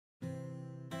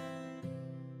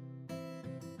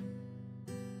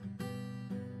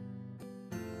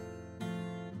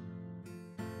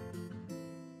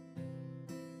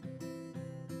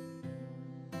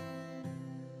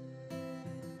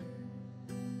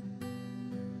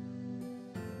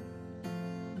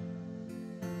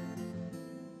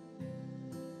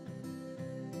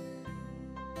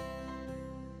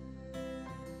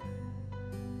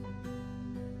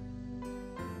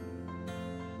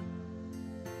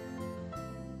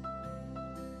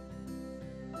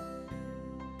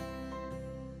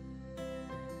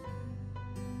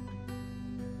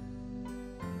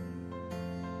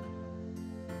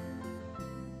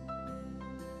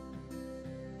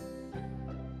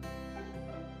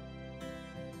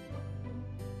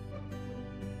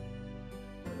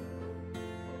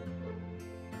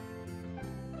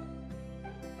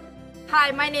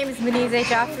Hi, my name is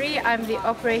Muneezay. I'm the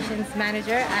Operations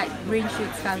Manager at Green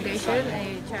Shoots Foundation,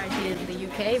 a charity in the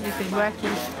UK. We've been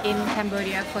working in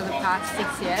Cambodia for the past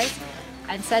 6 years,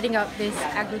 and setting up this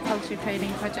agriculture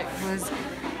training project was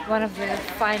one of the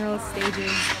final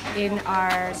stages in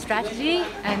our strategy,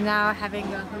 and now having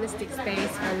a holistic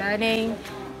space for learning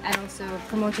and also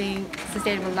promoting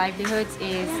sustainable livelihoods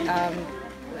is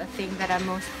a thing that I'm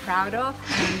most proud of,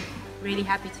 and really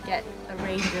happy to get a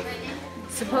range of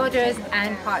supporters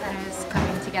and partners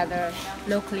coming together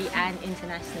locally and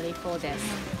internationally for this.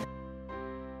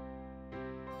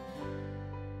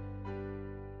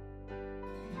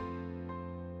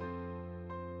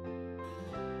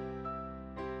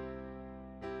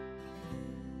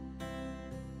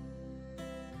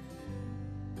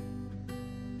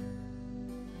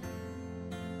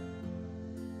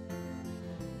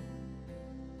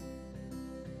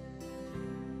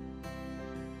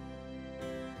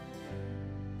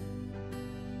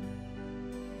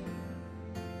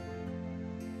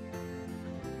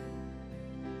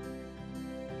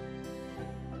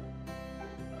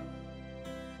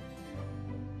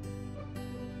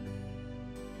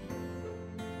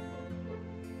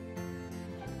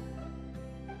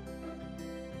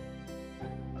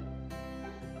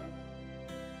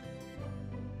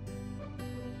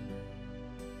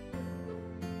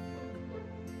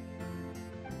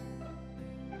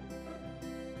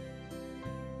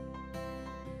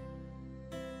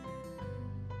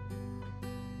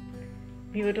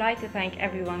 We would like to thank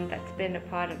everyone that's been a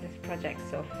part of this project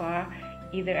so far,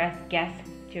 either as guests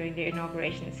during the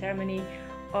inauguration ceremony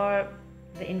or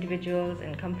the individuals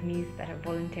and companies that have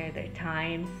volunteered their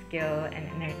time, skill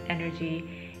and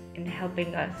energy in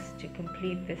helping us to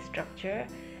complete this structure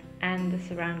and the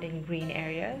surrounding green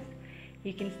areas.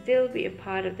 You can still be a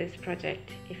part of this project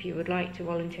if you would like to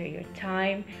volunteer your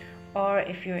time, or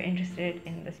if you're interested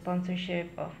in the sponsorship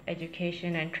of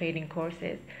education and training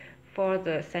courses for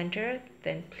the center,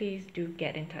 then please do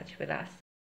get in touch with us.